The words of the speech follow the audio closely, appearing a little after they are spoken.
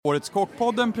Årets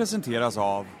kockpodden presenteras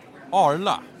av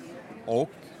Arla och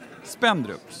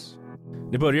Spendrups.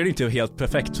 Det började inte helt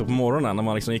perfekt så på morgonen när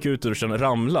man liksom gick ut ur duschen,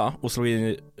 ramla och slog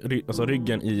in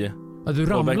ryggen i... Ja, du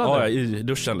ramlade? Ja, i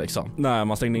duschen liksom. Nej,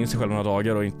 man stängde in sig själv några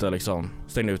dagar och inte liksom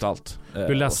stängde ut allt. Blir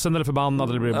du ledsen eller förbannad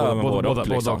eller blir det båda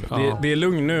liksom. Ja. Det är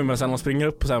lugn nu, men sen man springer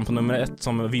upp sen på nummer 1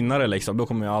 som vinnare liksom, då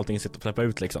kommer ju allting sitta och släppa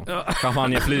ut liksom. Ja.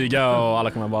 Champagne flyga och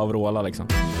alla kommer bara vråla liksom.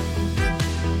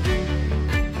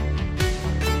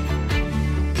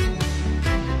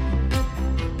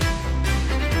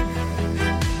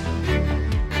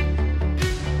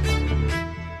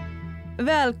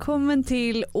 Välkommen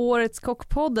till Årets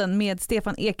kockpodden med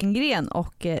Stefan Ekengren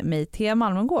och mig, Thea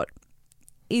Malmengård.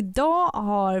 Idag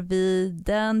har vi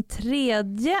den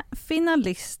tredje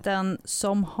finalisten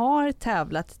som har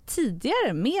tävlat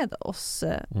tidigare med oss.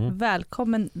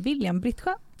 Välkommen William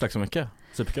Brittsjö. Tack så mycket,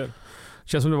 superkul.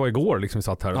 Känns som det var igår liksom vi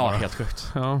satt här. Ja, helt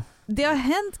sjukt. Ja. Det har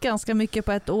hänt ganska mycket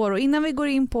på ett år och innan vi går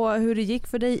in på hur det gick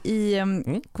för dig i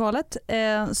kvalet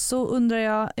så undrar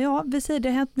jag, vi säger det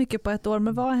har hänt mycket på ett år,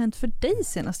 men vad har hänt för dig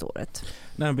senaste året?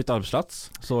 Jag har bytt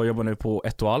arbetsplats, så jag jobbar nu på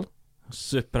Etoile.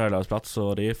 Superhärlig arbetsplats,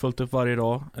 så det är fullt upp varje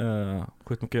dag.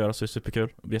 Sjukt mycket att göra, så det är superkul.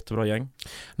 Jättebra gäng.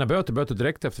 När böt du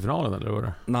direkt efter finalen eller var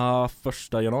det? Nej,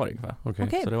 1 januari. Okay.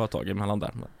 Så det var ett tag emellan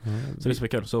där. Så det är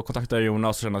superkul. Så kontaktade jag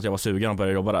Jonas och kände att jag var sugen och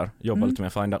började jobba där. Jobba lite mer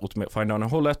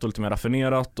fine-down-hållet och lite mer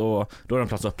raffinerat, och då är den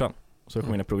plats öppen. Så jag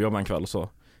kom in och provjobba en kväll och så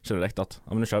kände jag direkt att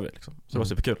nu kör vi liksom. Så det var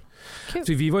superkul.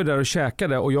 Så vi var ju där och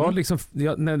käkade och jag liksom,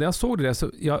 när jag såg det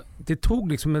så det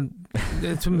tog liksom en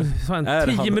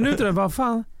 10 minuter. Vad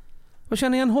fan? Jag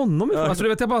känner igen honom. Alltså, du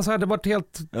vet, jag bara så här, det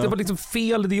var liksom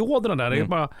fel dioderna där.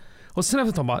 Bara, och sen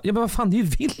efter bara, men vad fan, det är ju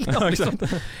William liksom.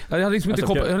 Jag hade liksom jag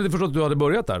hade inte förstått att du hade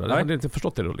börjat där. Jag hade inte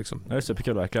förstått det då liksom. Det är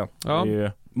superkul verkligen. Ja. Det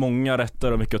är många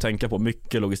rätter och mycket att tänka på,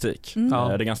 mycket logistik. Det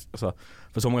är ganska, alltså,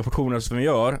 för så många portioner som vi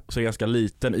gör så är det ganska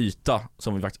liten yta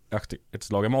som vi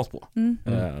faktiskt lagar mat på. Men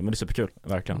det är superkul,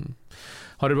 verkligen.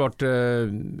 Har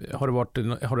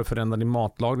du förändrat din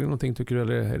matlagning någonting tycker du,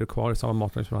 eller är du kvar i samma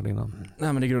matlagning som du hade innan?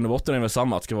 Nej, men i grund och botten är det väl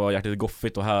samma, att det ska vara hjärtligt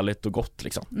goffigt och härligt och gott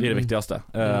liksom. Det är det viktigaste.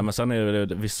 Men sen är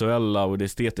det visuella och det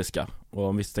estetiska och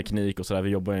en viss teknik och sådär. Vi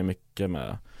jobbar ju mycket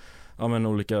med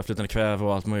olika flytande kväve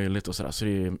och allt möjligt och sådär. Så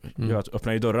det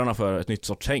öppnar ju dörrarna för ett nytt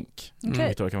sorts tänk.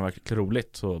 Jag tror det kan vara verkligen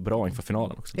roligt och bra inför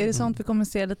finalen också. Är det sånt vi kommer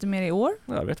se lite mer i år?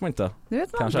 Ja, vet man inte. Det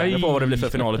vet man kanske inte. Vad det blir för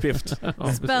finaluppgift.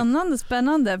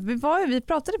 Spännande. Vi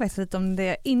pratade faktiskt lite om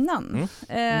det innan.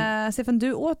 Stefan,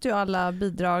 du åt ju alla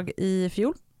bidrag i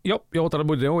fjol. Ja, jag åt alla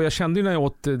både och jag kände ju när jag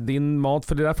åt din mat,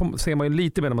 för det där ser man ju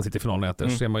lite mer när man sitter i finalen och äter,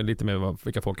 så ser man ju lite mer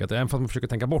vilka folk äter, även fast man försöker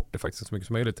tänka bort det faktiskt så mycket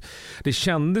som möjligt. Det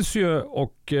kändes ju,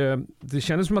 och det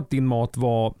kändes som att din mat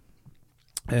var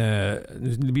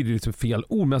nu blir det liksom fel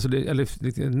ord, men alltså eller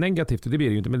lite negativt, det blir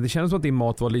det ju inte, men det kändes som att din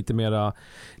mat var lite mera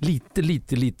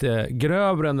lite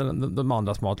grövre än de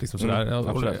andras mat liksom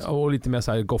sådär, och lite mer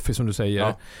så här goffig som du säger.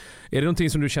 Ja. Är det någonting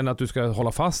som du känner att du ska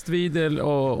hålla fast vid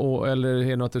eller är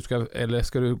det något att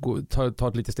ska du ta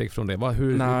ett litet steg från det?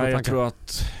 Nej, jag tror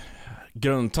att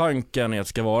grundtanken är att det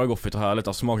ska vara goffigt och härligt,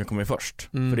 att smaken kommer först.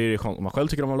 För det är det man själv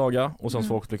tycker om att laga och sen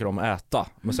folk tycker om att äta.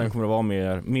 Men sen kommer det vara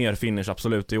mer finish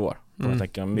absolut i år. Jag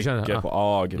tänker mycket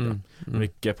på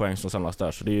mycket poäng som samlas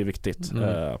där, så det är viktigt.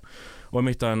 Och jag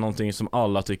hittar någonting som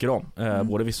alla tycker om,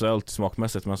 både visuellt och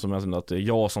smakmässigt, men som jag känner att det är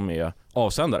jag som är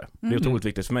avsändare. Det är otroligt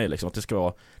viktigt för mig liksom, att det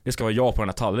ska vara jag på den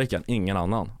här tallriken, ingen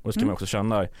annan. Och det ska man också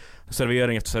känna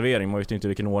servering efter servering. Man vet inte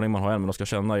vilken ordning man har än, men de ska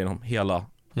känna genom hela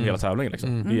tävlingen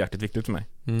liksom. Det är jäkligt viktigt för mig.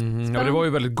 Ja, det var ju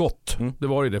väldigt gott. Det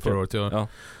var ju det förra året.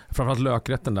 Framförallt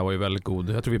lökrätten där var ju väldigt god.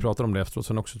 Jag tror vi pratade om det efteråt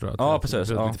sen också, tror jag. Ja, precis.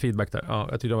 Lite feedback där. Ja,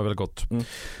 jag tyckte det var väldigt gott.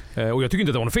 Och jag tycker inte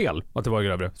att det var något fel att det var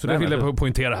grövre. Så det vill jag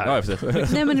poängtera här. Ja,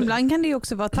 precis. Nej, men ibland kan det ju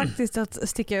också vara taktiskt att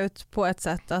sticka ut på ett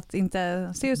sätt, att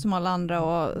inte se ut som alla andra,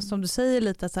 och som du säger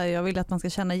lite att jag vill att man ska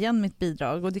känna igen mitt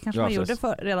bidrag, och det kanske man gjorde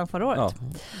redan förra året.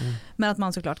 Men att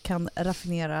man såklart kan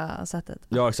raffinera sättet.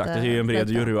 Ja, exakt. Det är ju en bred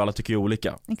jury och alla tycker ju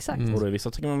olika. Exakt. Och då är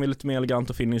vissa tycker man är lite mer elegant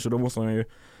och finish, och då måste man ju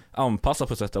anpassa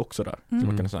på sättet också där. Så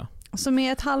man kan säga. Så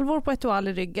med ett halvår på Etoile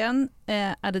i ryggen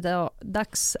är det då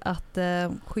dags att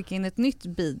skicka in ett nytt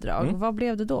bidrag. Vad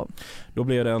blev det då? Då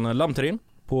blev det en lammterrin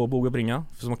på bog och bringa.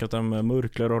 Smakat med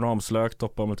murklor och ramslök,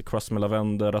 toppad med lite crust med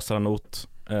lavendel, rassaranot,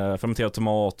 fermenterad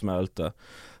tomat med lite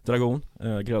dragon,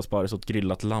 grillsparris och ett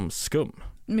grillat lammskum.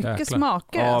 Mycket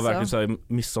smaker. Ja, verkligen så här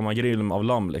midsommargrill av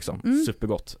lamm liksom.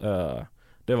 Supergott.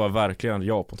 Det var verkligen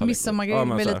jag på tallriken. Midsommargrill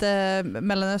med lite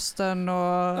Mellanöstern och...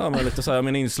 Ja, men lite så här,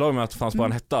 min inslag med att det fanns bara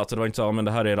en hetta, att det var inte så här, men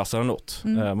det här är rassaranot.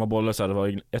 Man bollade så här, det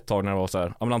var ett tag när det var så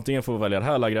här, men antingen får vi välja det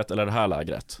här lägret eller det här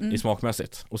lägret i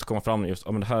smakmässigt. Och så kommer fram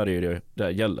just, men det här är ju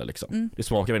det gäller liksom. Det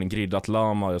smakar väldigt grillat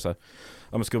lamm och så här.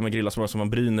 skumma grillasmör som man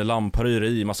bryner lampharyr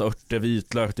i, massa örter,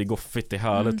 vitlök, det är goffigt, det är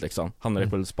härligt liksom. Hamnar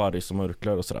på lite sparris och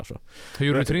mörklör och sådär så. Hur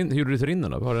gjorde du till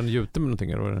rinnen då? Var den gjuten med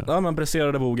någonting eller? Ja, man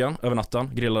bräserade bogen över natten,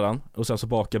 grillade den och sen så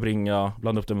baka bringa,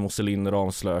 blanda upp den med mousseline,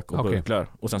 ramslök och burklör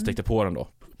och sen stekte på den då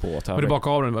på tävling. Men du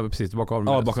bakade av den precis,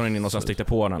 Ja, bakade den in och sen stekte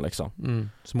på den liksom.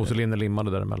 Så mousseline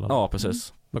limmade däremellan. Ja,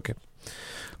 precis. Okej.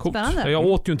 Coolt. Spännande. Jag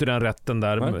åt ju inte den rätten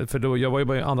där, för då, jag var ju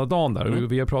bara andra dagen där.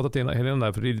 Vi har pratat hela den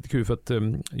där, för det är lite kul för att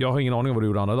jag har ingen aning om vad du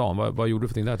gjorde andra dagen. Vad gjorde du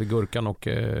för ting där till gurkan och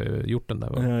hjorten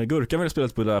där? Gurkan ville spela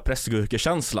på den där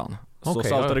pressgurkekänslan. Så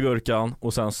saltade gurkan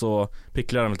och sen så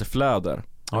picklade den lite fläder.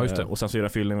 Ja, just det. Och sen så gjorde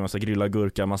jag fyllning med massa grillad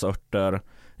gurka, massa örter,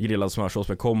 grillad smörsås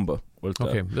med kombo.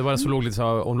 Okej, det var en så låg lite så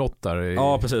här omlott där.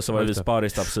 Ja, precis. Så var det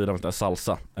visparris där på sidan med lite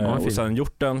salsa. Och sen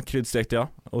hjorten kryddstekte jag.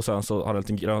 Och sen så hade jag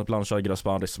lite blanchad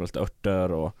grönsparris med lite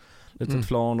örter och lite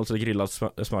flan och så grillad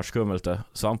smörskum med lite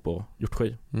svamp och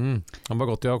hjortskiv. Det var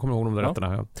gott, jag kommer ihåg de där rätterna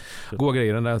här. Goda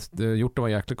grejer, den där hjorten var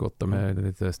jäkligt gott med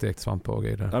lite stekt svamp och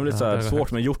grejer. Det är lite så här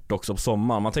svårt med hjort också på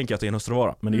sommaren. Man tänker att det är en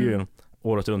höstråvara, men det är ju en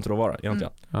året runt råvara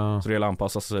egentligen. Så det är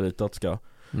anpassat sig lite att ska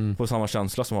få samma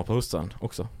känsla som man har på hösten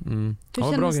också.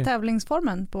 Hur kändes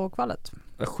tävlingsformen på kvalet?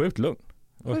 Sjukt lugn.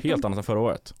 Det var helt annat än förra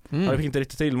året. Jag fick inte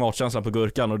riktigt till matkänslan på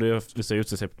gurkan och det ser ut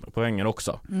sig på poängen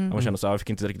också. Man kände så här, jag fick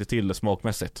inte riktigt till det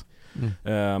smakmässigt.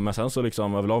 Men sen så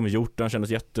liksom överlag med hjorten kändes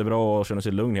jättebra och kändes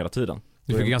sig lugn hela tiden.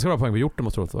 Du fick ganska bra poäng på hjorten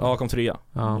måste du tro. Ja, kom 3.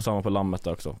 Och samma på lammet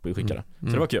där också, på skickare. Så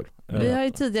det var kul. Vi har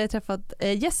ju tidigare träffat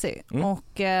Jessie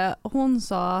och hon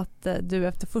sa att du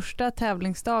efter första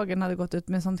tävlingsdagen hade gått ut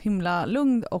med sånt himla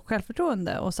lugn och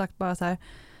självförtroende och sagt bara så här: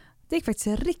 det gick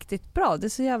faktiskt riktigt bra, det är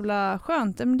så jävla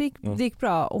skönt, men det gick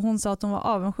bra. Och hon sa att hon var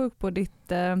avundsjuk på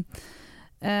ditt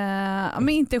men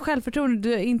inte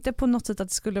självförtroende, inte på något sätt att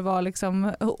det skulle vara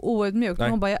liksom oödmjukt.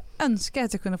 Hon bara, jag önskar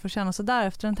att jag kunde få känna så där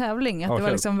efter en tävling, att det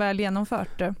var liksom väl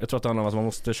genomfört. Jag tror att det handlar om att man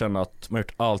måste känna att man har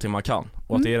gjort allting man kan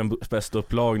och att det är den bästa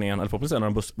upplagningen, eller förhoppningsvis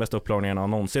den bästa upplagningen av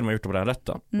någonsin man gjort på den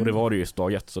rätten. Och det var det ju just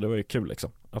dag 1, så det var ju kul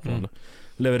liksom att man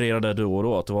levererade då och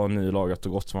då, att det var nylagat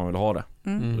och gott som man ville ha det.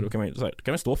 Och då kan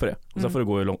man stå för det och sen får det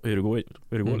gå hur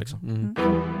det går liksom.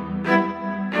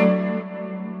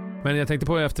 Men jag tänkte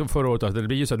på efter förra året att det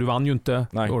blir ju så här, du vann ju inte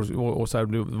och så här,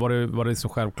 var det så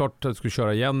självklart att du skulle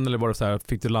köra igen, eller var det så här,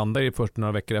 fick du landa i först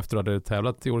några veckor efter att du hade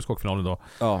tävlat i årets kockfinalen då?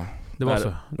 Ja. Det var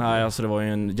så. Nej, alltså det var ju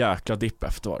en jäkla dipp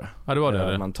efter var det. Ja, det var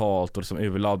det. Mentalt och liksom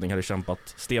urladdning, hade kämpat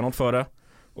stenhårt för det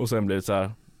och sen blev det så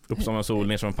här upp som en sol,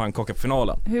 ner som en pannkaka på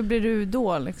finalen. Hur blir du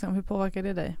då liksom? Hur påverkar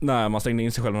det dig? Nej, man stängde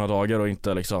in sig själv några dagar och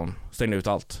inte liksom stängde ut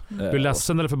allt. Blir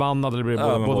ledsen eller förbannad eller blir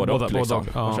båda liksom.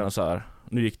 Man känner så här,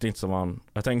 nu gick det inte som man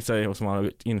har tänkt sig och som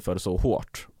man införde så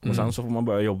hårt. Och sen så får man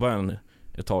börja jobba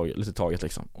lite taget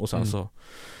liksom. Och sen så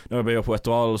när jag började på ett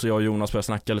och all, så jag och Jonas började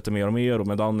snacka lite mer och mer, och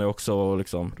med Danny också, och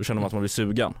liksom, då känner man att man blir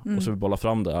sugen och så vi bollar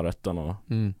fram det här rätten och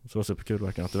så var det superkul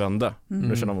verkligen att det vände.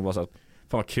 Nu känner man bara så att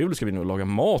fan vad kul det ska bli nu att laga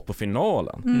mat på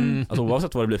finalen. Alltså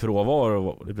oavsett vad det blir för råvaror och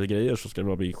vad det blir grejer, så ska det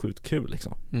bara bli sjukt kul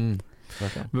liksom.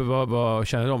 Vad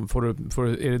känner de?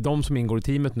 Är det de som ingår i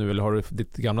teamet nu, eller har du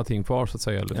ditt gamla team kvar så att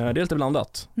säga? Eller? Det är lite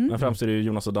blandat. Men främst är det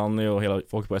Jonas och Danny och hela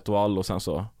folk på ett och all, och sen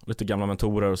så lite gamla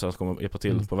mentorer, och sen så kommer jag hjälpa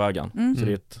till på vägen. Så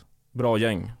det är ett bra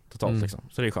gäng totalt liksom.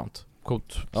 Så det är skönt.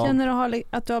 Coolt. Känner du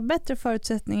att du har bättre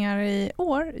förutsättningar i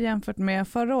år jämfört med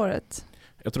förra året?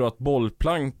 Jag tror att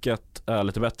bollplanket är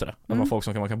lite bättre. Att man folk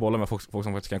som man kan bolla med, folk som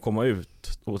faktiskt kan komma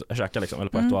ut och käka liksom,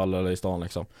 eller på ett och all eller i stan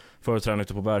liksom. Förut tränade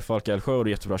ute på Bergfalk i Älvsjö, och det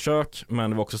är jättebra kök, men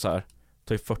det var också så här,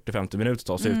 det tar 40-50 minuter att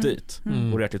ta sig ut dit. Och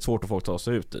det är jäkligt svårt att folk ta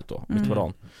sig ut dit då, mitt på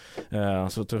dagen.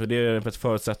 Så det är en bättre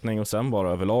förutsättning, och sen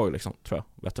bara överlag liksom, tror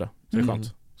jag, bättre. Så det är skönt.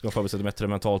 Ska man förbereda sig bättre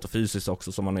mentalt och fysiskt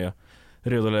också, så man är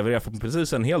redo att leverera för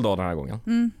precis en hel dag den här gången.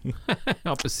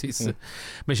 Ja, precis.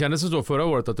 Men kändes det så förra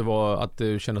året att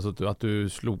det kändes att du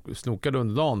snokade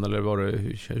under dagen, eller var det,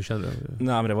 hur kände du?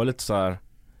 Nej, men det var lite så här.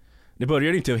 Det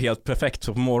började inte helt perfekt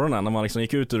så på morgonen när man liksom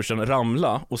gick ut och kände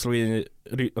ramla och slog in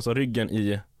ryggen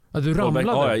i du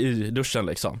ramlade? I duschen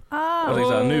liksom. Jag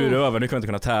tänkte så här, nu är det över, nu kan jag inte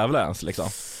kunna tävla ens liksom.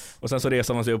 Och sen så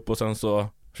reser man sig upp och sen så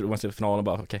man ser finalen och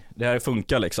bara okej, det här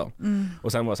funkar liksom.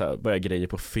 Och sen var så här, började grejer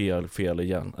på fel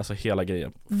igen. Alltså hela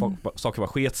grejen. Saker bara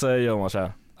sket sig och man så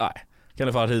här, nej, kan i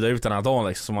alla fall rida ut den här dagen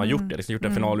liksom, som man har gjort det, liksom, gjort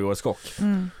en final i årets kock.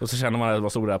 Och så känner man att man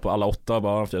stod där på alla 8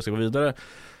 bara för jag ska gå vidare.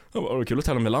 Det var kul att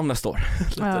tävla med land nästa år.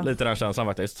 lite den känslan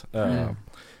faktiskt.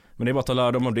 Men det är bara att ta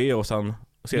lärdom av det och sen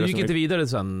Du gick inte vidare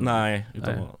sen? Nej,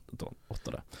 utan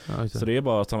 8 där. Ja, så det är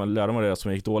bara att ta lärdom av det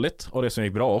som gick dåligt och det som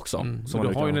gick bra också. Så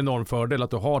du har ju en enorm fördel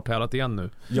att du har tävlat igen nu.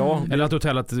 Ja. Eller att du har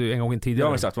tävlat en gång tidigare.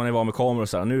 Ja, exakt. Man är van med kameror och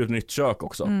så här. Nu är det ett nytt kök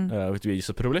också. Vilket är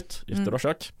superroligt. Jättebra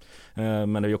kök.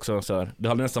 Men det är också så här, det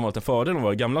hade nästan varit en fördel att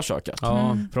vara i gamla köket.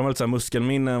 För de har lite så här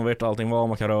muskelminnen, vet allting vad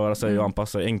man kan röra sig och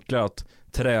anpassa sig. Enklare att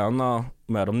träna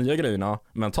med de nya grejerna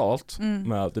mentalt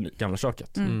med det gamla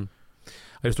köket.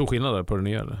 Är det stor skillnad där på det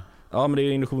nya eller? Ja, men det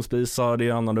är induktionsspisar, det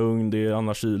är annan ugn, det är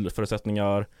andra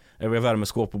kylförutsättningar. Vi har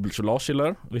värmeskåp och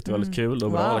Brittsjö, vilket är väldigt kul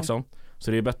och bra liksom.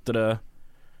 Så det är bättre.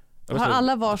 Har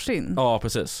alla varsin? Ja,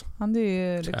 precis. Ja, det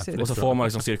är ju lyxigt. Och så får man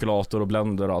liksom cirkulator och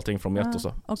blender och allting från ett och så.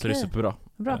 Okay. Så det är superbra.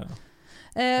 Bra.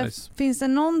 Nice. Finns det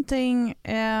någonting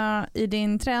i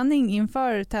din träning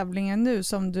inför tävlingen nu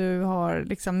som du har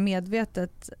liksom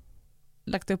medvetet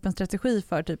lagt upp en strategi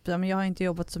för? Typ, ja, men jag har inte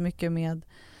jobbat så mycket med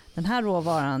den här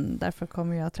råvaran, därför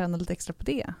kommer jag träna lite extra på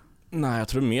det. Nej, jag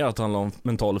tror mer att det handlar om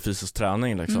mental och fysisk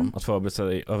träning liksom. Att förbereda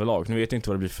sig överlag. Nu vet jag inte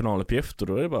vad det blir finaluppgift och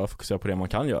då är det bara att fokusera på det man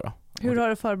kan göra. Hur har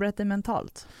du förberett dig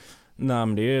mentalt? Nej,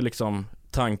 men det är liksom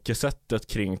tankesättet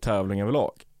kring tävling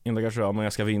överlag. Inte kanske men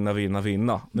jag ska vinna. Nu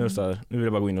är det så här, nu vill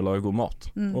jag bara gå in och laga god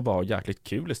mat och bara ha jäkligt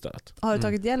kul istället. Har du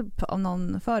tagit hjälp av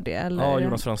någon för det eller? Ja,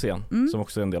 Jonas Fransén som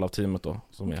också är en del av teamet då,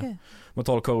 som är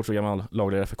mental coach och gammal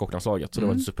lagledare för kocklandslaget, så det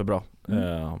var superbra.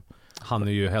 Han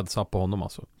är ju heads up på honom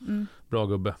alltså. Bra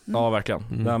gubbe. Ja, verkligen.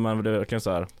 Nej, men det är verkligen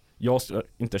så här. Jag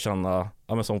inte känna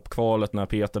men som på kvalet när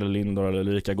Peter eller Lindor eller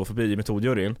Lika går förbi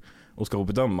metodjuryn och ska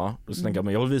bedöma, då tänker jag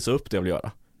men jag vill visa upp det jag vill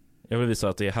göra. Jag vill visa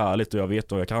att det är härligt och jag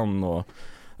vet vad jag kan och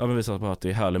jag vill visa på att det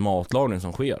är härlig matlagning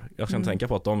som sker. Jag ska tänka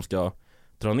på att de ska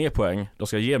dra ner poäng, de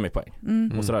ska ge mig poäng.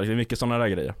 Och sådär, det är mycket sådana där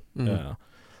grejer.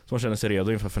 Så man känner sig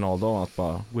redo inför finaldagen att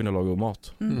bara gå in och laga god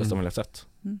mat. Bästa möjliga sätt.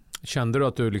 Kände du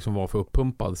att du liksom var för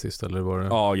uppumpad sist eller var det?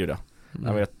 Ja, gjorde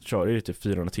det. Jag körde ju typ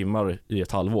 400 timmar i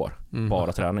ett halvår.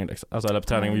 Bara träning liksom. Alltså, eller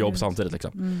träning och jobb samtidigt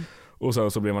liksom. Och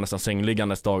sen så blev man nästan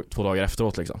sängliggande 2 dagar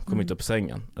efteråt liksom. Kom inte upp i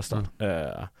sängen nästan.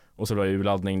 Och så var det ju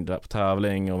laddning på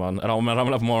tävling och man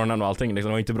ramlade på morgonen och allting liksom.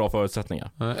 Det var inte bra förutsättningar.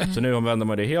 Så nu omvänder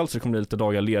man det helt, så det kommer bli lite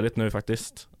dagar ledigt nu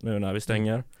faktiskt. Nu när vi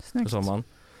stänger för sommaren.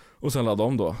 Och sen ladda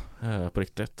om då på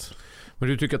riktigt. Men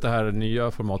du tycker att det här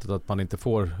nya formatet att man inte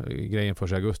får grejen för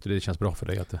sig i augusti, det känns bra för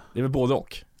dig? Att det är väl både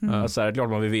och. Alltså, det är klart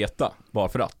man vill veta bara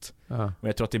för att. Men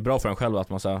jag tror att det är bra för en själv att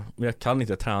man säger, men jag kan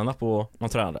inte träna på man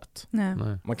tränar rätt. Nej.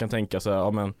 Man kan tänka så här,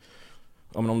 ja men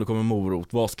om det kommer morot,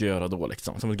 vad ska jag göra då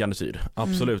liksom? Som ett garnityr.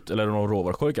 Absolut, eller någon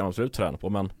råvarskoj kan man absolut träna på,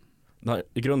 men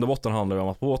i grund och botten handlar det om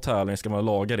att på tävling ska man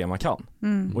laga det man kan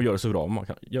och göra det så bra man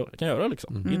kan göra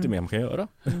liksom. Inte mer man kan göra.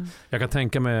 Jag kan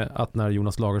tänka mig att när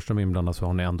Jonas Lagerström är inblandad så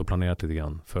har ni ändå planerat lite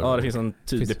grann för... Ja, det finns en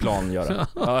tydlig plan att göra.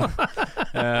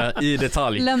 I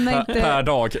detalj per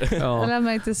dag.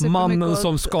 Mannen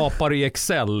som skapar i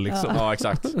Excel liksom. Ja,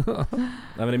 exakt. Nej,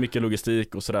 men det är mycket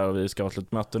logistik och sådär, och vi ska ha ett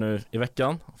litet möte nu i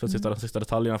veckan för de sista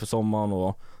detaljerna för sommaren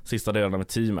och sista delarna med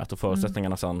teamet och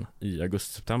förutsättningarna sen i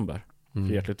augusti-september. Det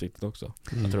är jäkligt viktigt också.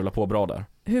 Att rulla på bra där.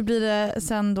 Hur blir det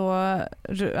sen då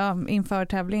inför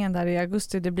tävlingen där i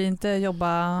augusti? Det blir inte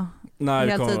jobba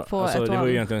heltid på ett år? Det var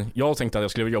ju egentligen, jag tänkte att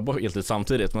jag skulle jobba heltid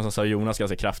samtidigt, men sen sa Jonas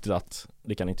ganska kraftigt att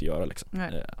det kan inte göra liksom.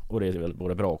 Och det är väl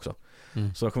både bra också.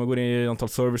 Så jag kommer gå in i ett antal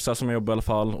servicer som jag jobbar i alla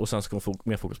fall, och sen ska jag få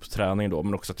mer fokus på träning då,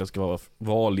 men också att jag ska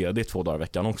vara ledig 2 dagar i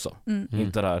veckan också.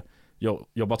 Inte där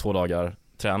jobba 2 dagar,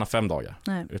 träna 5 dagar.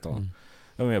 Utan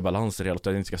jag har mer balans i det hela, att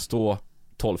jag inte ska stå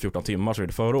 12-14 timmar som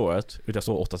det förra året, utan jag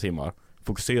står 8 timmar,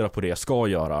 fokusera på det jag ska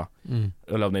göra.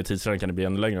 Eller om det är tidsräkning kan det bli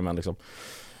ännu längre, men liksom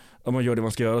om man gör det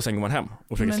man ska göra och sen går man hem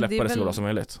och försöker släppa det så bra som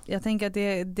möjligt. Jag tänker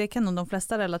att det kan nog de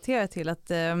flesta relatera till, att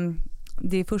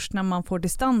det är först när man får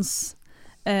distans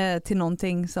till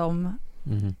någonting som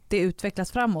det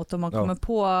utvecklas framåt och man kommer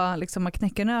på liksom, man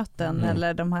knäcker nöten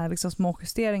eller de här liksom, små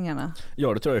justeringarna.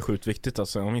 Ja, det tror jag är sjukt viktigt.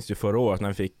 Alltså, jag minns ju förra året när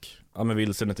vi fick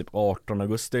vilsen typ 18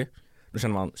 augusti. Då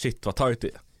känner man, shit vad tajt det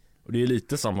är. Och det är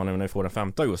lite samma nu när vi får den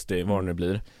 5 augusti, vad det nu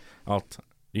blir. Att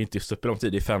det är inte superlång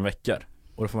tid, det är 5 veckor.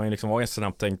 Och då får man ju liksom vara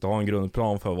snabbt tänkt att ha en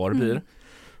grundplan för vad det blir.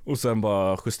 Och sen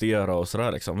bara justera och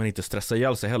sådär liksom. Men inte stressa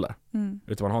ihjäl sig heller.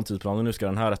 Utan man har en tidplan och nu ska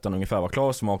den här rätten ungefär vara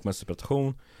klar, smakmässig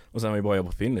preparation. Och sen har vi bara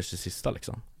jobba på finish i sista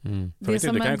liksom.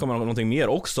 För det kan ju komma någonting mer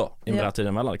också i den här tiden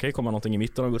emellan. Det kan ju komma någonting i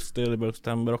mitten av augusti eller i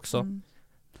september också.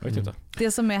 Jag vet inte.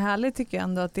 Det som är härligt tycker jag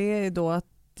ändå att det är då att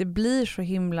det blir så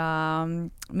himla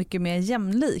mycket mer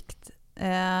jämlikt.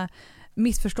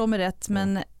 Missförstå mig rätt,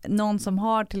 men någon som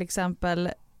har till exempel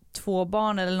 2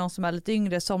 barn eller någon som är lite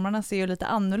yngre, somrarna ser ju lite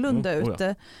annorlunda ut.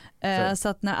 Så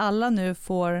att när alla nu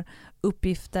får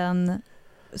uppgiften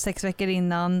 6 veckor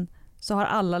innan, så har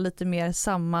alla lite mer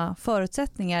samma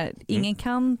förutsättningar. Ingen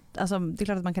kan, alltså det är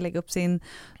klart att man kan lägga upp sin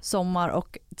sommar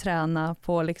och träna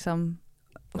på liksom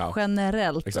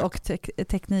generellt exakt. och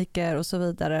tekniker och så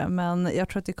vidare. Men jag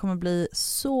tror att det kommer bli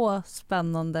så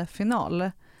spännande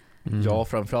final. Ja,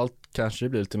 framförallt kanske det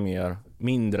blir lite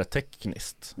mindre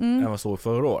tekniskt än vad så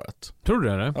förra året. Tror du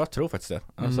det? Ja, jag tror faktiskt det.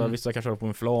 Alltså, vissa kanske har på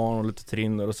en flan och lite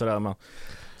trinner och sådär, men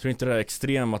jag tror inte det är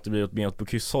extremt att det blir mer på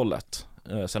krysshållet.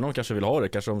 Sen om de kanske vill ha det,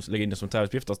 kanske de lägger in det som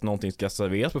tävlingsuppgift att någonting ska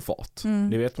serveras på fat.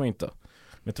 Det vet man inte.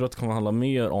 Men jag tror att det kommer handla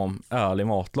mer om ärlig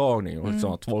matlagning och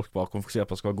liksom att folk bara kommer fokusera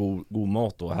på att det ska vara god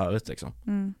mat och härligt liksom.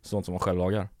 Sånt som man själv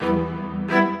lagar.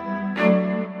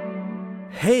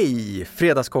 Hej!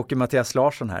 Fredagskocken Mattias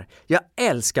Larsson här. Jag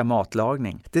älskar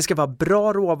matlagning. Det ska vara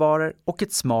bra råvaror och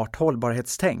ett smart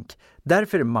hållbarhetstänk.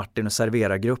 Därför är Martin och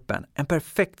Servera-gruppen en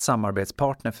perfekt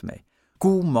samarbetspartner för mig.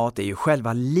 God mat är ju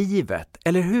själva livet,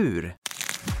 eller hur?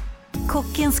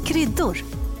 Kockens kryddor.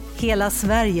 Hela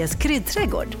Sveriges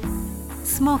kryddträdgård.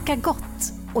 Smaka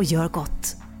gott och gör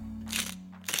gott.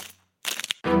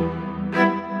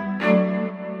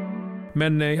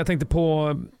 Men jag tänkte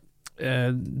på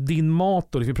din mat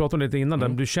då, vi pratade om det lite innan där.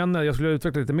 Du känner, jag skulle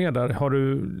utveckla lite mer där.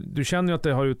 Du känner ju att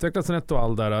det har utvecklats en ett och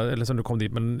all där, eller sen du kom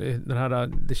dit, men den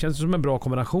här, det känns som en bra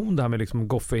kombination det här med liksom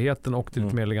goffigheten och det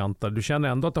lite mer eleganta. Du känner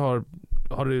ändå att det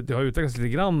har utvecklats lite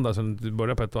grann där sen du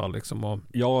började på ett och all liksom. Och...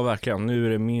 Ja, verkligen. Nu är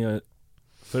det mer.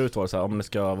 Förut var det så här, om det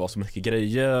ska vara så mycket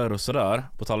grejer och sådär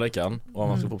på tallriken och om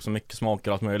man ska få upp så mycket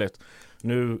smaker och allt möjligt.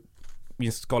 Nu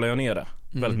skalar jag ner det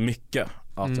väldigt mycket.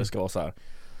 Att det ska vara så här.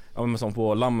 Ja, men som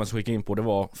på lammet så skickade in på, det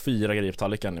var 4 grejer på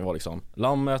tallriken. Det var liksom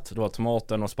lammet, det var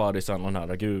tomaten och sparrisen och den här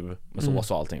ragu med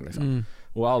sås och allting liksom.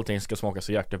 Och allting ska smaka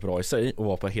så jäkla bra i sig och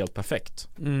vara på helt perfekt.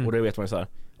 Och det vet man ju så här,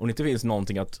 om det inte finns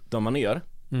någonting att döma ner,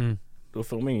 då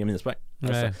får man ingen minuspoäng.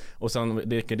 Alltså. Och sen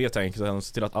det tänker sen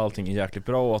se till att allting är jäkligt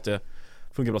bra och att det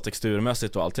funkar bra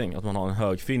texturmässigt och allting, att man har en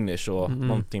hög finish och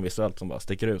någonting visuellt som bara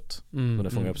sticker ut. Och det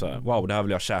fångar upp så här, wow, det här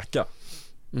vill jag käka.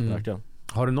 Verkligen.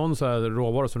 Har du någon så här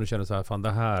råvara som du känner så här, fan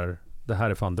det här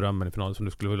är fan drömmen i finalen som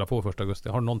du skulle vilja få 1 augusti?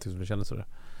 Har du någonting som du känner så där?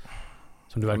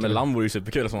 Som du verkligen... Men lamm vore ju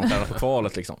superkul som man tränar på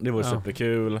kvalet liksom. Det vore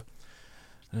superkul.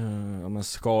 Men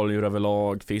skaldjur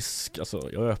överlag, fisk, alltså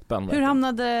jag är öppen. Hur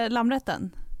hamnade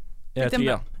lammrätten? 3.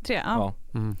 3, ja.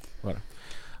 Var det.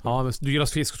 Ja, men du gillar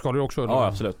fisk och skaldjur också? Eller? Ja,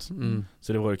 absolut.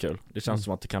 Så det vore kul. Det känns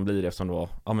som att det kan bli det eftersom det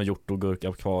var men hjort och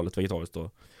gurka på kvalet vegetariskt då.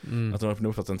 Att de öppnar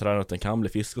upp att en tränar kan bli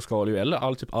fisk och skaldjur eller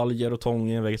all typ alger och tång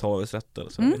i en vegetarisk rätt eller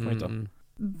så. Vet man inte.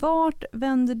 Vart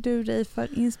vänder du dig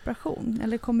för inspiration?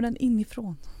 Eller kommer den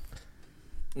inifrån?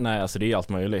 Nej, alltså det är allt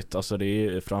möjligt. Alltså det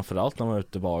är framförallt när man är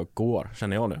ute bara går,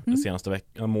 känner jag nu. De senaste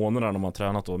månaderna när man har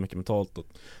tränat och mycket mentalt. Och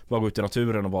bara gå ut i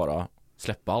naturen och bara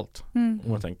släppa allt. Och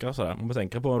man tänker sådär, man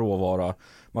tänker på en råvara.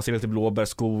 Man ser lite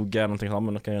blåbärsskogen,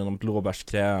 man kan göra någon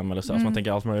blåbärskräm eller så. Så man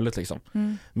tänker allt möjligt liksom.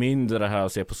 Mindre det här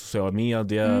att se på sociala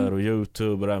medier och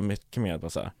YouTube och det är mycket mer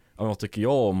så här. Ja, vad tycker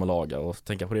jag om att laga och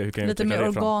tänka på det, hur kan jag lite mer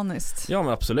organiskt. Ja,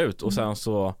 men absolut. Och sen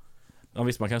så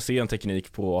visst, man kan se en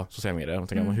teknik på sociala medier och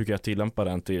tänka hur kan jag tillämpa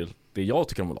den till det jag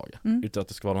tycker om att laga utan att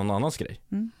det ska vara någon annans grej.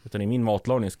 Utan i min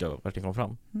matlagning ska verkligen komma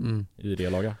fram i det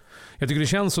jag lagar. Jag tycker det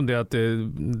känns som det att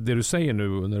det du säger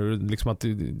nu när du, liksom att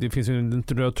det finns ju en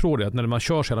röd tråd i att när man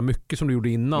kör så här mycket som du gjorde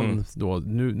innan då,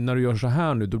 nu, när du gör så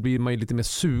här nu, då blir man ju lite mer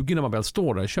sugen när man väl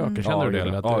står där i köket. Känner du det?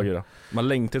 Eller att ja. Man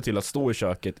längtar till att stå i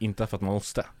köket, inte för att man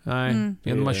måste. Nej,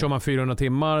 man kör man 400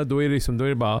 timmar då är det liksom, då är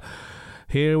det bara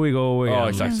here we go again. Ja,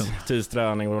 exakt.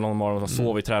 Tidsträning och någon morgon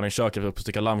sov i träningsköket upp och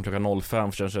stycka lamm klockan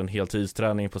 05 för en hel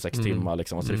tidsträning på 6 timmar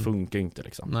liksom. Alltså det funkar inte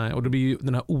liksom. Nej, och det blir ju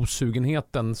den här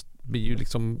osugenheten blir ju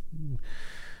liksom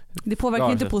det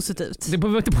påverkar inte positivt. Det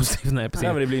påverkar inte positivt, nej precis.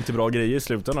 Nej, men det blir inte bra grejer i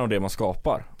slutändan av det man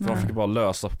skapar. För man försöker bara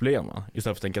lösa problemen istället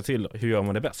för att tänka till hur gör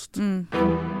man det bäst.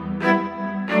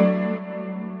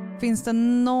 Finns det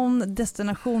någon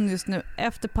destination just nu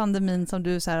efter pandemin som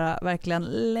du så här verkligen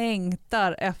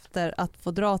längtar efter att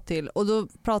få dra till? Och då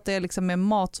pratar jag liksom med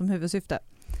mat som huvudsyfte.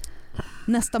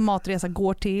 Nästa matresa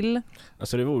går till?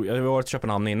 Alltså jag har varit i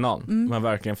Köpenhamn innan, men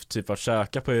verkligen typ att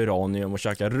käka på Uranium och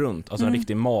käka runt. Alltså en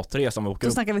riktig matresa. Man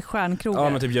då snackar vi stjärnkrogar. Ja,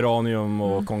 men typ Uranium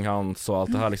och Kong Hans och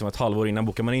allt det här. Liksom ett halvår innan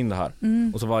bokar man in det här.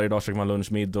 Och så varje dag käkar man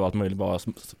lunch, middag och allt möjligt. Bara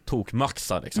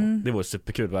tokmaxa liksom. Det var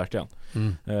superkul verkligen.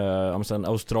 Sen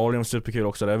Australien var superkul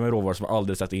också. Det är med råvaror som man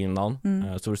aldrig sett innan.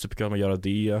 Så det är superkul att man gör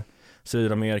det.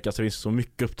 Sydamerika, så det finns så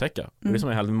mycket att upptäcka. Det är som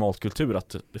en hel matkultur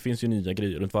att det finns ju nya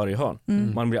grejer runt varje hörn.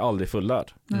 Man blir aldrig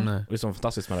fullärd. Och det är så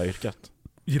fantastiskt med det här yrket.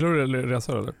 Gillar du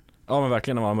resor eller? Ja, men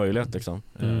verkligen när man har möjlighet liksom.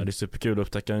 Det är superkul att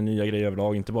upptäcka nya grejer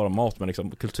överlag, inte bara mat men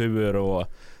liksom kultur och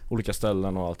olika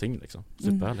ställen och allting liksom.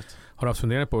 Superhärligt. Har du haft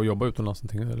funderingar på att jobba utomlands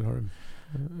någonting? Eller har du,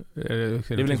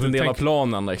 det är väl inte en del av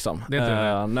planen liksom. Det är inte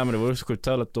det. Nej, men det vore så sjukt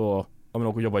härligt att åka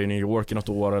och jobba i New York i något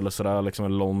år eller sådär liksom,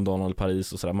 eller London eller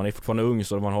Paris och sådär. Man är fortfarande ung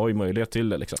så man har ju möjlighet till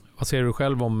det liksom. Vad säger du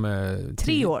själv om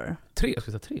 3 år? 3?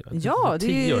 Ska jag säga 3? Ja, det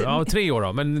är ju... Ja, 3 år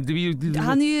då. Men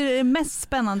han är ju det mest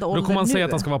spännande åldern. Då kommer man säga nu.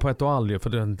 att han ska vara på 1 och all för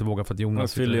det inte vågar för att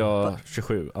Jonas fyller jag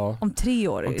 27, ja. Om 3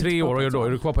 år. Om 3 år, och då är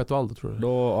du kvar på 1 och all då, tror du? Då,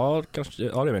 ja, kanske,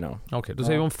 ja det menar jag. Okej, då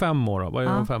säger vi om 5 år då. Vad är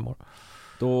det om 5 år?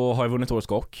 Då har jag vunnit årets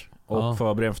kock och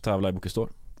förbereder för att tävla i Brittsjö.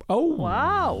 Oh.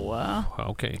 Wow.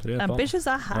 Okej. Ambitious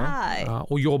are high. Ja.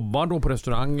 Och jobbar då på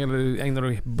restaurang eller ägnar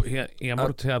du enbart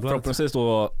åt tävlandet? Förhoppningsvis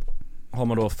då har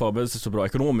man då förberett sig så bra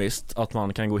ekonomiskt att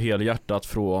man kan gå helhjärtat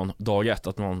från dag 1,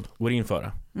 att man går in för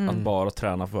det. Att bara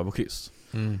träna för att kryss.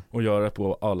 Och göra det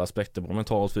på alla aspekter, både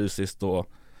mentalt, fysiskt och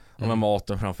med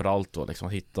maten framförallt då, liksom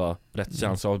att hitta rätt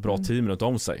känsla av ett bra team runt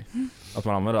om sig. Att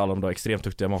man använder alla de där extremt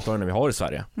duktiga matlagarna vi har i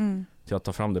Sverige till att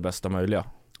ta fram det bästa möjliga.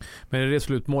 Men är det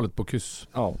slutmålet på kryss?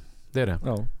 Ja. Det är det?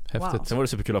 Ja. Häftigt. Wow. Sen var det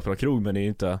superkul att på krog, men det är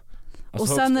inte... Alltså, och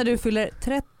sen när du fyller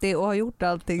 30 och har gjort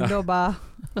allting, då bara...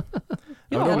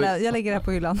 jag lägger det här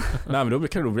på hyllan. Nej, men då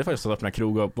kan det bli faktiskt att öppna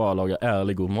krog och bara laga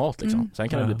ärlig god mat liksom. Sen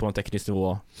kan det bli på en teknisk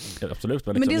nivå, absolut.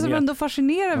 Men, liksom, men det som ändå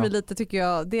fascinerar mig lite tycker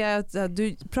jag, det är att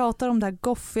du pratar om det här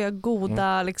goffiga,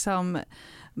 goda liksom,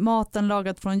 maten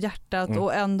lagad från hjärtat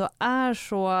och ändå är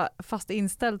så fast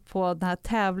inställd på den här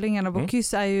tävlingen. Och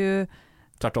Bocuse är ju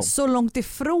tvärtom. Så långt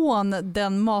ifrån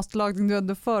den matlagning du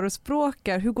ändå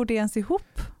förespråkar. Hur går det ens ihop?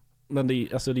 Men det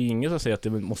är inget som säger att det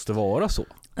måste vara så.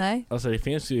 Nej. Alltså det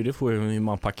finns ju, det får ju hur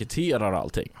man paketerar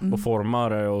allting och formar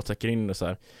det och täcker in det så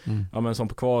här. Ja, men som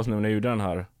på kvass nu när jag gjorde den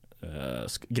här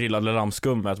grillade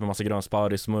lammskummet med massa grön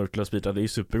sparris, mörklöksbitar, det är ju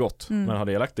supergott. Men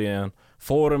hade jag lagt det i en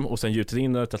form och sen gjutit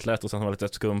in det lätt och sen har lite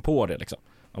skum på det liksom.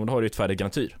 Ja, men då har du ju ett färdigt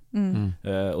garnityr.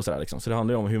 Och sådär liksom. Så det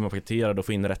handlar ju om hur man paketerar och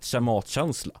får in rätt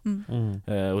matkänsla.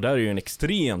 Och där är ju en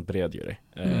extremt bred jury.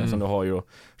 Som du har ju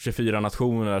 24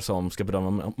 nationer som ska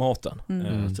bedöma maten.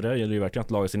 Så där gäller ju verkligen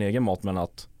att laga sin egen mat, men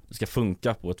att det ska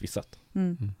funka på ett visst sätt.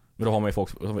 Men då har man ju folk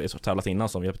som har tävlat innan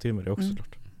som hjälper till med det också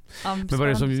såklart. Men vad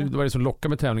är det som lockar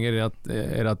med tävling?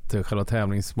 Är det att själva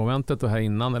tävlingsmomentet och här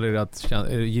innan, eller är det att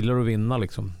gillar du att vinna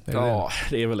liksom?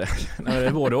 Det är väl det. Nej, det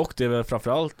är både och. Det är väl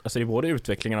framförallt, alltså det är både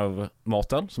utvecklingen av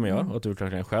maten som jag gör och att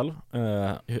utveckla den själv.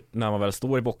 När man väl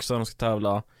står i boxen och ska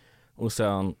tävla, och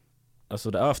sen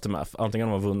alltså det aftermath,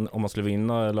 antingen om man skulle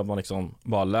vinna eller om man liksom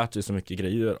bara lärt sig så mycket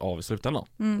grejer av i slutändan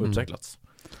och utvecklats.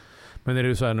 Men är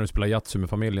det så här när du spelar Yatzy med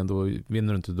familjen, då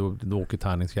vinner du inte, då åker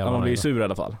tärningsjävlarna. Ja, man blir sur i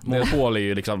alla fall. Monopol är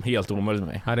ju liksom helt omöjligt med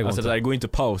mig. Nej, det går alltså inte. det går inte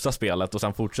att pausa spelet och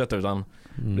sen fortsätta, utan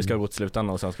det ska gå till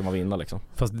slutändan och sen ska man vinna liksom.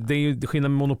 Fast det är ju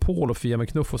skillnad med Monopol och Fia med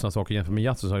knuff och sådana saker jämfört med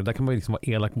Yatzy. Där kan man ju liksom vara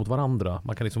elak mot varandra.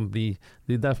 Man kan liksom bli,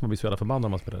 det är därför man blir så jävla förbannad när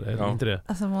man spelar det. Är inte det?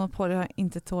 Alltså Monopol har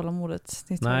inte tålamodet.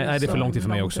 Nej, det är för långt till för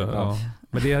mig också. Ja.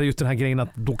 Men det är just den här grejen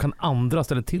att då kan andra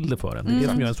ställa till det för en. Det är det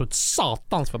som gör en så ett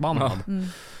satans förbannad.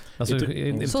 Alltså,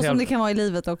 så som det kan vara i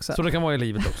livet också. Så det kan vara i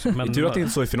livet också. Men det är tur att det inte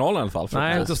är så i finalen i alla fall.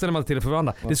 Nej, då ställer man till det för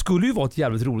varandra. Det skulle ju vara ett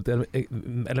jävligt roligt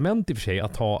element i och för sig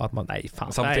att ha att man,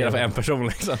 sabotera för en person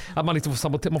liksom. Att man liksom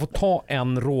man får ta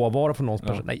en råvara från någons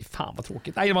person. Nej, fan vad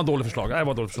tråkigt. Nej, det var en dålig förslag.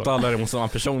 Alla är mot samma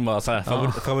person, bara så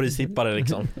här favorittippare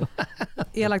liksom.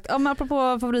 Elakt. Ja, men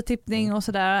apropå favorittippning och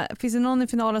sådär. Finns det någon i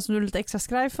finalen som du är lite extra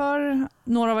skraj för?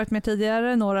 Några har varit med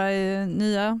tidigare, några är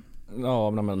nya.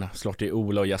 Ja, men såklart det är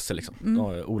Ola och Jesse liksom.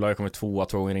 Ola har kommit 2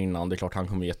 gånger innan. Det är klart han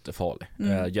kommer jättefarlig.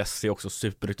 Jesse är också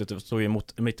superduktigt. Stod ju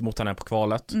mitt emot henne på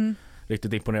kvalet.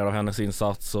 Riktigt imponerad av hennes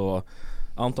insats. Och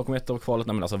Anton kom 1 på kvalet.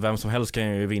 Nej, men alltså, vem som helst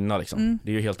kan ju vinna liksom.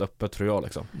 Det är ju helt öppet tror jag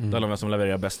liksom. Det är vem som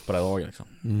levererar bäst på den dagen liksom.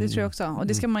 Det tror jag också. Och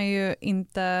det ska man ju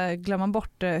inte glömma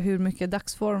bort, hur mycket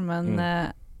dagsformen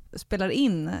spelar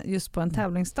in just på en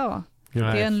tävlingsdag.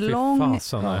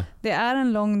 Det är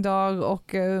en lång dag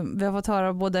och vi har fått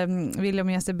höra både William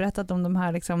och Jesse berättat om de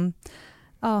här liksom,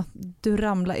 du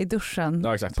ramlar i duschen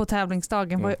på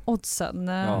tävlingsdagen. Vad är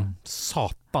oddsen?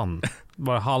 Satan.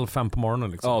 Bara 4:30 på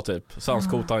morgonen liksom. Ja, typ.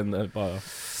 Sandskotan bara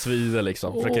svider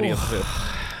liksom. Försöker resa sig upp.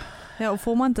 Ja, och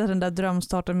får man inte den där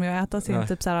drömstarten med att äta sin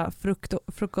typ så här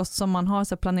frukost som man har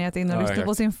så planerat in och lyssna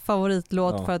på sin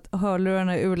favoritlåt för att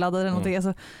hörlurarna är urladdade eller någonting.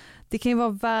 Alltså, det kan ju vara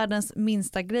världens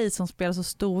minsta grej som spelar så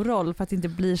stor roll för att det inte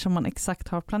blir som man exakt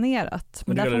har planerat.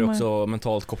 Men det gäller också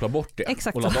mentalt koppla bort det.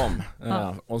 Exakt. Och ladda om.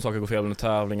 Om saker går fel under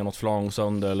tävlingen, något flang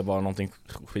sönder eller bara någonting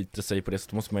skiter sig på det,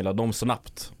 så måste man ladda om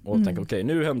snabbt och tänka okej,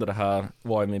 nu händer det här,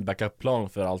 vad är min backup-plan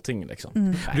för allting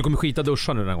liksom. Du kommer skita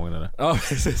duscha nu den gången eller? Ja,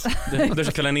 precis. Det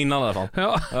är kvällen innan i alla fall.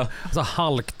 Ja. Alltså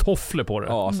halktofflor på det.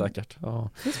 Ja, säkert. Ja.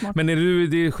 Det är smart. Men är du,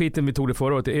 det är skiten vi tog det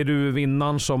förra året, är du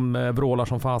vinnaren som vrålar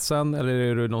som fasen eller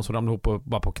är du någon som ramlar ihop och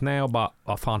bara på knä och bara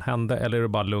vad fan hände, eller är du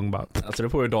bara lugn bara? Alltså det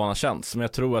på hur dagarna känns, men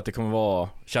jag tror att det kommer vara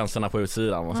känslorna på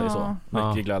utsidan om man säger så.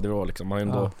 Mycket glädje och liksom. Man är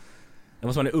ändå,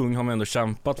 när man är ung har man ändå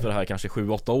kämpat för det här kanske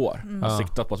 7-8 år och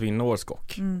siktat på att vinna årets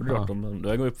skock. Och det är klart, om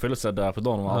du går uppfyllelse där på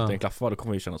dagen och allting klaffar, då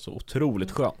kommer det kännas så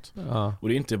otroligt skönt. Och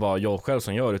det är inte bara jag själv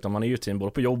som gör, utan man är ju team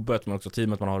både på jobbet men också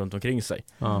teamet man har runt omkring sig.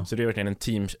 Så det är verkligen en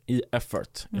team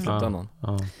effort i slutändan.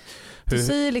 Du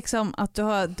säger liksom att du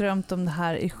har drömt om det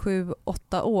här i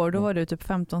 7-8 år. Då var du typ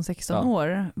 15-16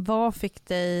 år. Vad fick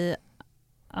dig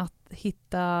att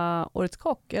hitta Årets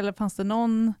kock? Eller fanns det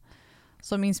någon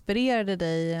som inspirerade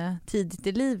dig tidigt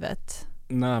i livet?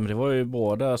 Nej, men det var ju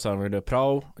både så här, jag gjorde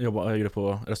prao, jag gjorde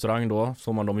på restaurang då,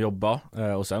 så man de jobba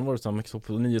och sen var det så mycket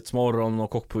på Nyhetsmorgon och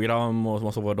kockprogram och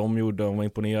man såg vad de gjorde och var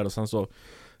imponerad och sen så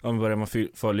började man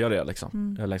följa det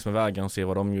liksom. Längs med vägen och se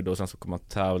vad de gjorde och sen så kom man till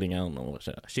tävlingen och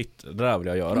shit, det där vill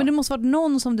jag göra. Men det måste varit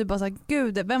någon som du bara sa,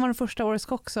 gud, vem var den första Årets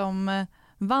kock som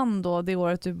vann då det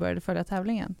året du började följa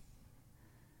tävlingen?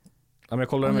 Ja, men jag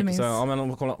kollade mycket så här, om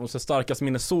man kollar så starkast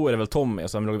minne så är det väl Tommy,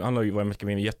 så han var mycket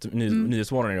med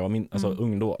nyhetsmorgon när jag var alltså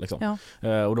ung då liksom.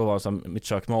 Och då var det så här, mitt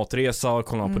kök matresa och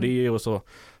kollade på det och så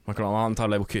man kan ha en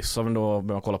tävla på kryss men då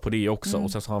börjar man kolla på det också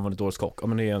och sen så har man ett Årets kock. Ja,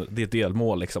 men det är ett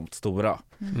delmål liksom, stora.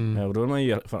 Och då är man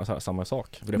ju samma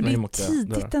sak. För men det är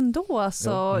tidigt ändå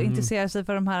alltså, intressera sig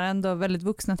för de här ändå väldigt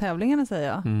vuxna tävlingarna säger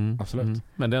jag. Absolut.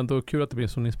 Men det är ändå kul att det blir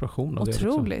sån inspiration av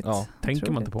otroligt. Det liksom. Ja,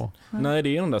 tänker man inte på. Nej,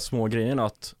 det är de där små grejerna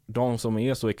att de som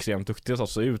är så extremt duktiga tar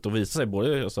sig ut och visar sig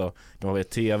både alltså, man vet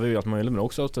TV och allt möjligt, men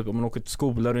också typ, om man åker till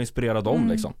skolor och inspirerar dem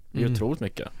liksom. Det är otroligt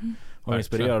mycket. Och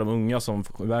inspirera de unga som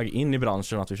är väg in i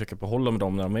branschen, att vi försöker behålla med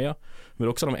dem när de är. Men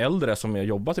också de äldre som har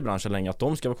jobbat i branschen länge, att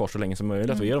de ska vara kvar så länge som möjligt.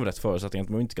 Att vi ger dem rätt förutsättningar, att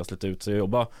man inte ska slita ut sig och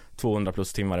jobba 200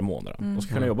 plus timmar i månaden. De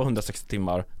ska kunna jobba 160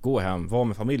 timmar, gå hem, vara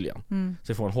med familjen. Så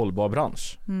vi får en hållbar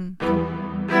bransch.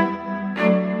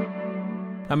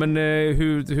 Ja, men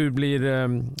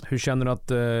hur känner du att,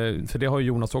 för det har ju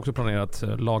Jonas också planerat,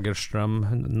 Lagerström,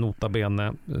 nota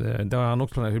bene, det har han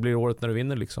också planerat. Hur blir året när du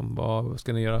vinner liksom? Vad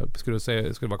ska ni göra? Ska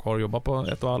du vara kvar och jobba på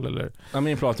ett och all eller? Ja,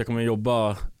 min plan är att jag kommer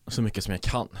jobba så mycket som jag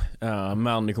kan,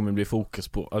 men det kommer bli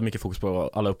mycket fokus på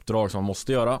alla uppdrag som man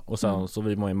måste göra och sen så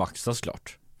vill man ju maxa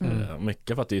såklart.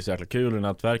 Mycket för att det är så jäkla kul i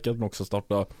nätverket, men också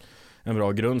starta en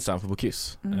bra grund sen för på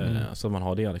KISS. Så man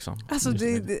har det liksom. Alltså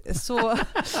det är så...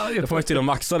 Det får man till att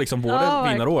maxa liksom både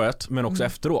vinnaråret men också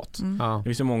efteråt. Det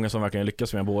finns ju många som verkligen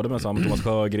lyckas med både med Thomas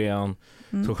Sjögren,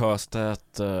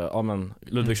 Sjöstedt,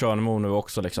 Ludvig Körnemo nu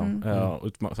också liksom.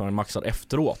 Som är maxad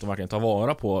efteråt och verkligen tar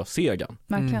vara på segern.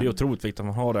 Det är otroligt viktigt att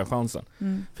man har den chansen.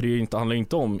 För det handlar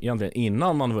inte om egentligen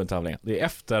innan man vunnit tävlingen. Det är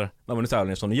efter när man vunnit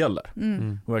tävlingen som det gäller.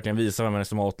 Och verkligen visa vem man är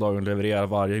som matlag och levererar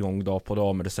varje gång dag på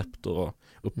dag med recept och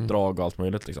uppdrag och allt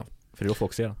möjligt liksom. För det är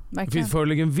folk ser. Det finns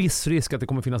föreligger en viss risk att det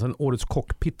kommer finnas en Årets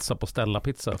kockpizza på Stella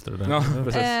Pizza efter det där. Ja,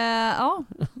 precis.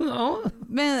 Ja.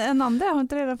 Men en andra har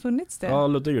inte redan funnits det. Ja,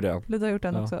 Ludde gjorde det. Ludde har gjort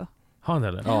den också. Har han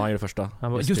eller? Ja, han är det första.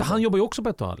 Han jobbar ju också på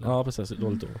ett och all. Ja, precis.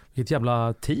 Dåligt år. Vilket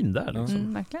jävla team där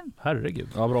liksom. Verkligen. Herregud.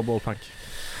 Ja, bra bollplank.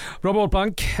 Bra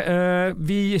bollplank.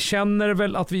 Vi känner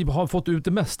väl att vi har fått ut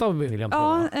det mesta av William.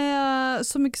 Ja,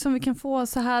 så mycket som vi kan få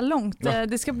så här långt. Ja.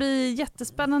 Det ska bli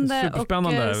jättespännande.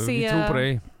 Superspännande. Och se vi tror på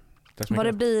dig. Vad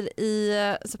det blir i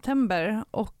september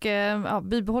och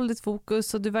bibehåll ditt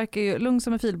fokus och du verkar ju lugn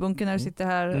som en filbunke när du sitter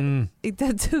här, inte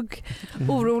ett dugg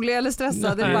orolig eller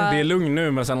stressad. Det är lugn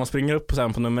nu, men sen när man springer upp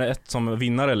sen på nummer 1 som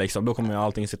vinnare liksom, då kommer ju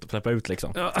allting sitta och släppa ut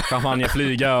liksom. Kampanjen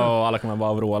flyga och alla kommer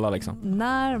bara vråla liksom.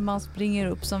 När man springer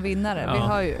upp som vinnare, vi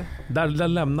har ju. Där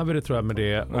lämnar vi det tror jag med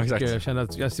det och känner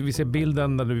att vi ser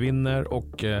bilden när du vinner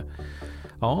och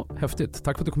ja, häftigt.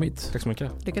 Tack för att du kom hit. Tack så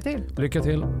mycket. Lycka till. Lycka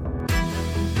till.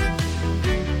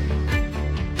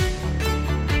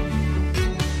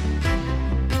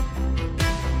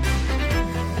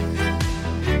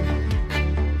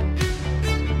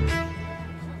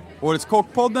 Årets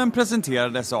kockpodden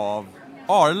presenterades av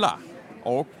Arla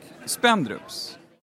och Spendrups.